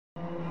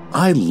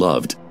I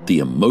loved the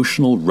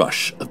emotional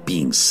rush of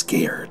being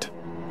scared.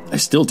 I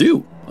still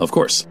do, of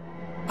course.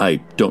 I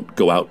don't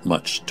go out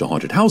much to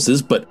haunted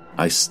houses, but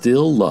I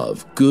still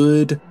love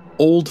good,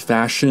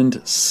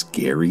 old-fashioned,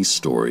 scary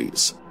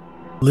stories.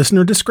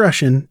 Listener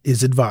discretion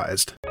is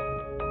advised.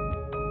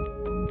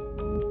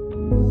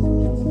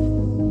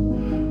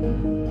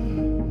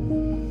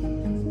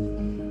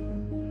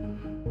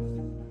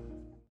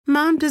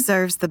 Mom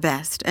deserves the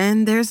best,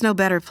 and there's no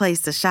better place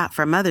to shop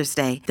for Mother's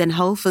Day than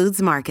Whole Foods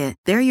Market.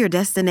 They're your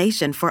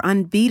destination for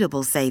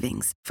unbeatable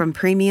savings, from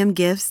premium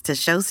gifts to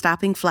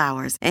show-stopping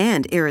flowers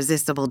and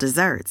irresistible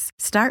desserts.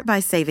 Start by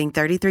saving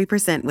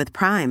 33% with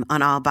Prime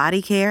on all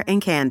body care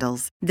and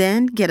candles.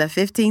 Then get a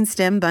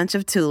 15-stem bunch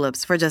of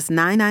tulips for just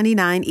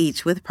 $9.99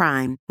 each with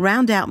Prime.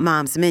 Round out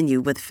Mom's menu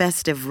with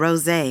festive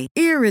rosé,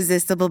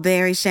 irresistible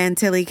berry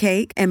chantilly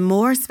cake, and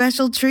more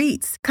special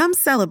treats. Come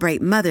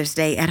celebrate Mother's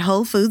Day at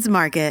Whole Foods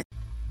Market.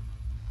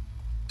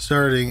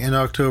 Starting in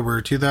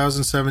October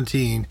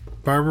 2017,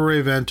 Barbara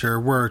Ray Venter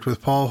worked with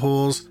Paul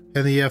Holes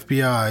and the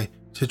FBI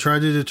to try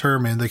to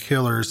determine the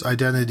killer's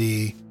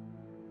identity.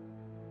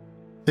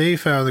 They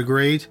found the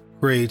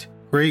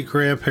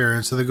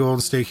great-great-great-grandparents of the Golden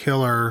State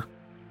Killer.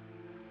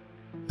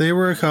 They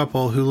were a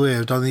couple who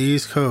lived on the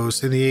East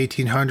Coast in the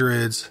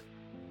 1800s.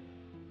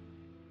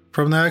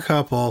 From that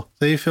couple,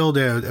 they filled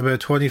out about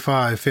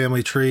 25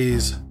 family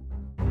trees.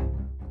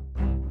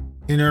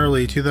 In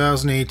early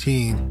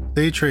 2018,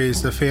 they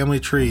traced the family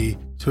tree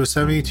to a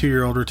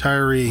 72-year-old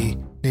retiree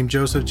named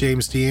Joseph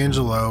James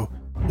DeAngelo,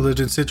 who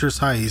lived in Citrus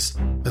Heights,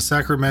 a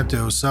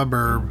Sacramento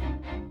suburb.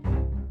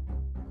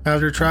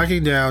 After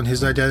tracking down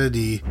his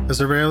identity, a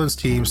surveillance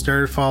team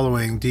started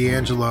following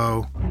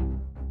DeAngelo.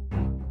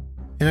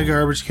 In a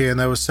garbage can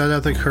that was set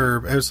at the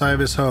curb outside of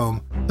his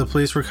home, the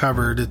police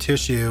recovered a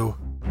tissue.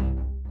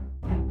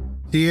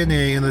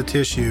 DNA in the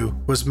tissue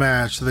was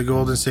matched to the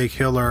Golden State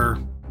Killer.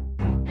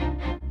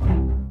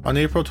 On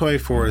April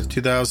 24,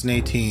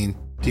 2018,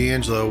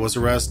 DeAngelo was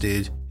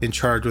arrested and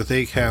charged with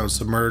 8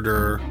 counts of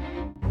murder.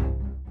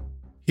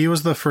 He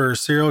was the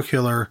first serial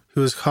killer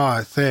who was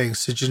caught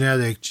thanks to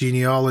genetic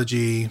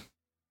genealogy.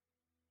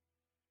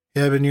 It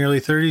had been nearly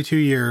 32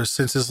 years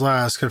since his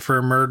last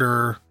confirmed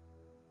murder.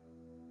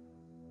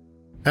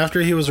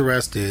 After he was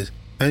arrested,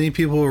 many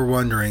people were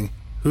wondering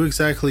who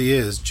exactly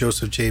is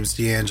Joseph James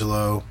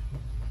DeAngelo.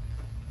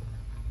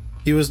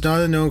 He was not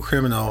a known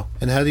criminal,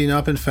 and had he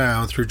not been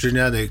found through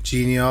genetic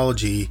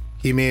genealogy,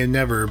 he may have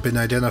never been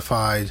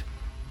identified.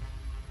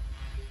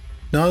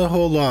 Not a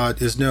whole lot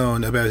is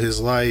known about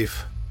his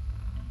life.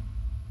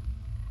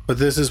 But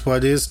this is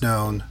what is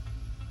known.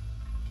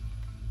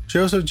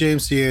 Joseph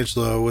James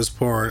DeAngelo was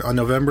born on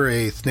November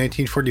 8,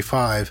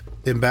 1945,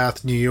 in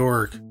Bath, New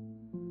York.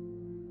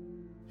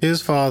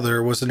 His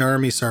father was an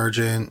army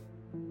sergeant.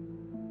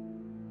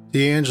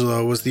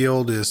 DeAngelo was the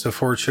oldest of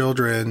 4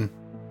 children.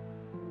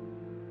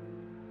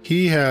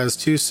 He has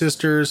 2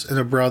 sisters and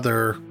a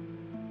brother.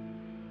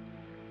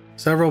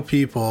 Several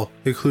people,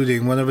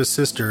 including one of his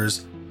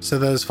sisters,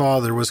 said that his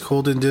father was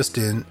cold and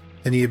distant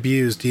and he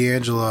abused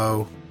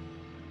DeAngelo.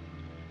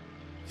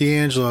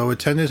 DeAngelo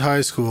attended high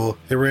school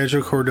in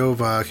Rancho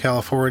Cordova,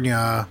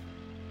 California.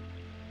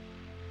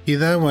 He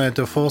then went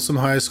to Folsom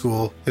High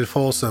School in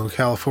Folsom,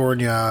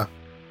 California.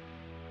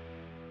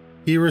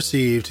 He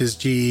received his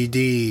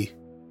GED.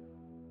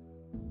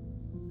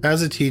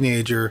 As a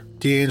teenager,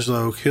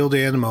 DeAngelo killed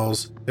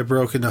animals and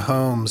broke into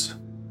homes.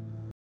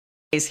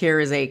 Here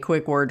is a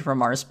quick word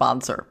from our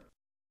sponsor.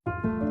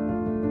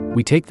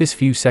 We take this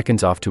few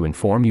seconds off to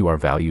inform you, our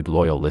valued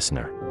loyal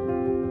listener,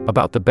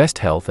 about the best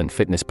health and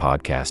fitness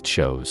podcast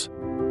shows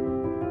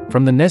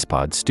from the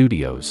Nespod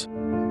Studios.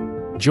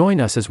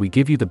 Join us as we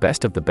give you the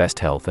best of the best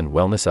health and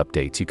wellness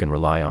updates you can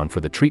rely on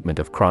for the treatment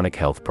of chronic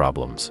health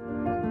problems.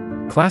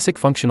 Classic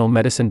functional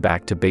medicine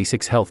back to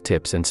basics health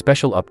tips and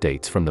special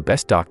updates from the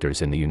best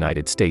doctors in the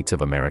United States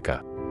of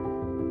America.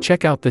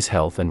 Check out this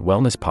health and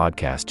wellness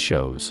podcast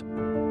shows.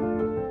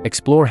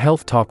 Explore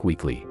Health Talk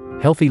Weekly,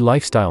 Healthy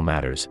Lifestyle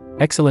Matters,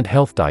 Excellent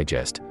Health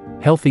Digest,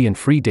 Healthy and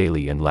Free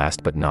Daily, and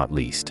last but not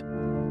least,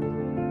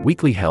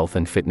 Weekly Health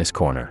and Fitness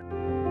Corner.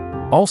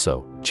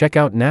 Also, check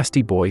out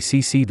Nasty Boy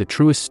CC, the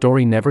truest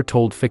story never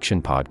told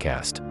fiction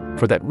podcast,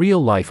 for that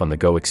real life on the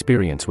go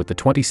experience with the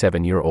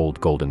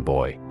 27-year-old golden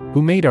boy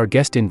who made our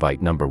guest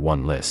invite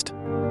 #1 list.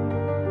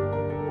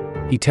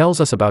 He tells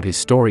us about his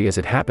story as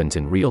it happens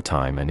in real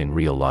time and in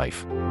real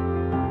life.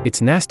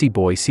 It's Nasty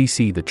Boy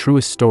CC, the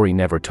truest story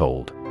never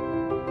told.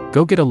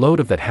 Go get a load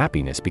of that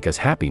happiness, because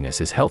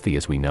happiness is healthy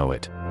as we know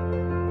it.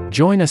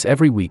 Join us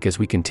every week as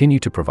we continue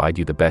to provide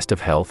you the best of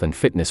health and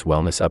fitness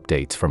wellness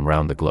updates from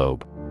around the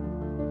globe.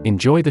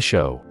 Enjoy the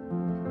show.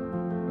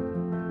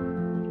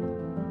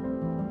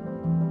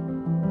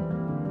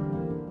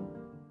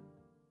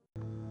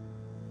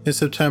 In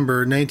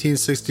September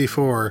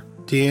 1964,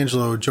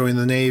 DeAngelo joined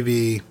the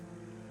Navy.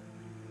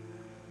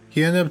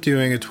 He ended up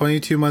doing a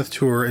 22-month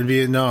tour in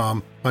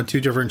Vietnam on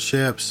 2 different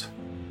ships.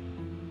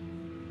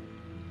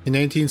 In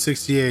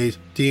 1968,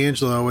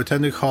 DeAngelo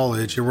attended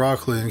college in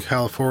Rocklin,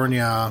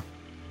 California.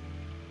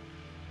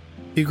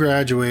 He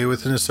graduated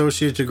with an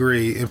associate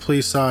degree in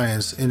police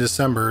science in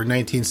December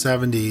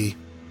 1970.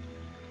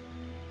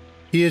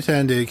 He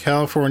attended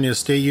California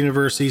State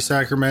University,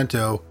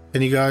 Sacramento,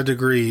 and he got a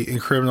degree in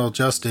criminal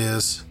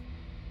justice.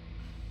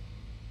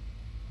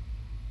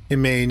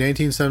 In May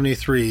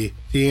 1973,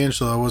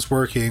 D'Angelo was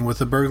working with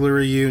the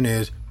burglary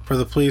unit for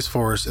the police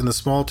force in the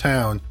small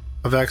town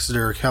of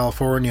Exeter,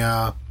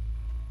 California.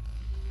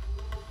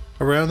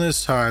 Around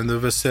this time, the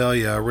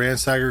Visalia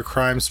ransacker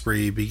crime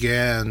spree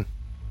began.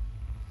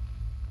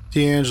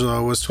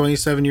 D'Angelo was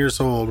 27 years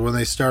old when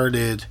they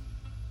started.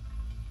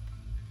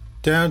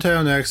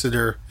 Downtown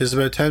Exeter is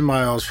about 10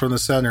 miles from the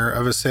center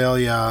of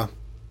Visalia.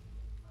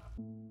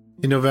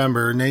 In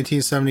November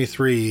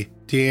 1973,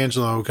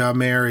 D'Angelo got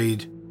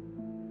married.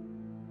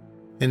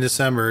 In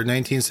December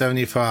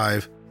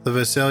 1975, the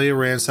Visalia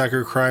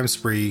ransacker crime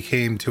spree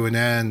came to an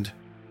end.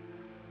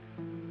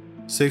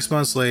 6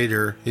 months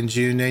later, in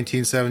June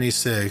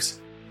 1976,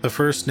 the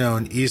first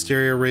known East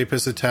Area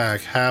Rapist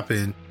attack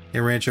happened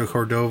in Rancho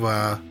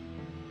Cordova.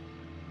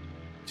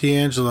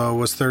 D'Angelo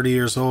was 30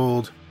 years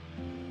old.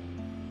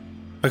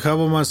 A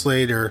couple months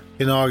later,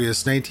 in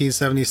August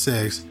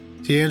 1976,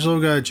 D'Angelo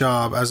got a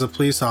job as a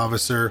police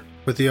officer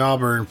with the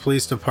Auburn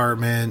Police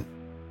Department.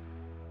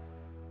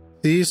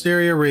 The East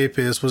Area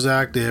Rapist was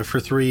active for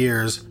 3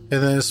 years,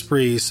 and then the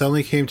spree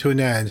suddenly came to an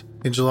end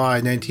in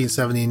July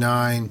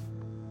 1979.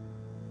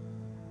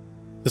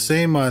 The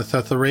same month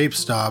that the rape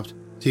stopped,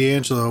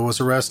 D'Angelo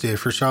was arrested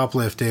for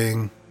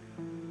shoplifting.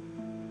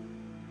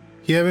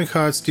 He had been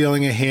caught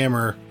stealing a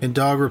hammer and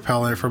dog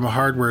repellent from a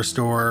hardware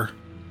store.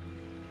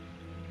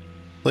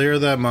 Later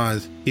that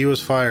month, he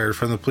was fired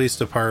from the police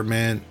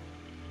department.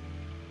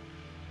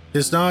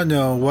 It's not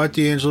known what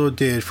D'Angelo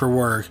did for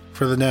work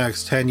for the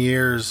next 10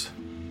 years.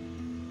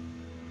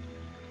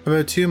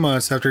 About 2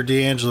 months after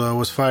D'Angelo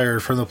was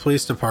fired from the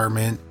police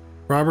department,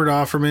 Robert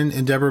Offerman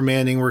and Deborah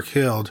Manning were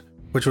killed,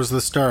 which was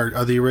the start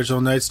of the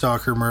original Night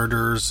Stalker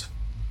murders.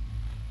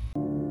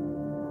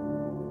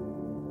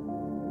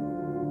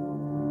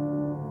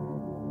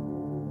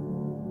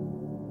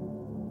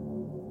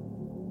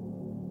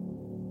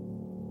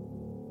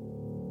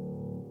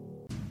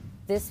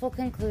 This will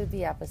conclude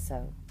the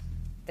episode.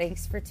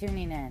 Thanks for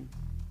tuning in.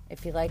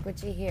 If you like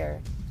what you hear,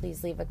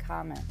 please leave a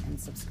comment and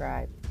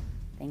subscribe.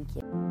 Thank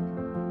you.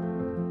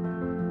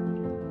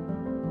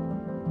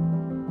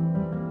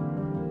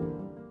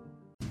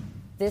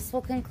 This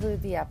will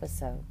conclude the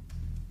episode.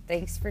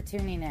 Thanks for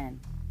tuning in.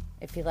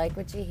 If you like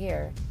what you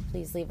hear,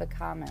 please leave a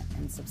comment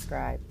and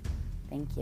subscribe. Thank you.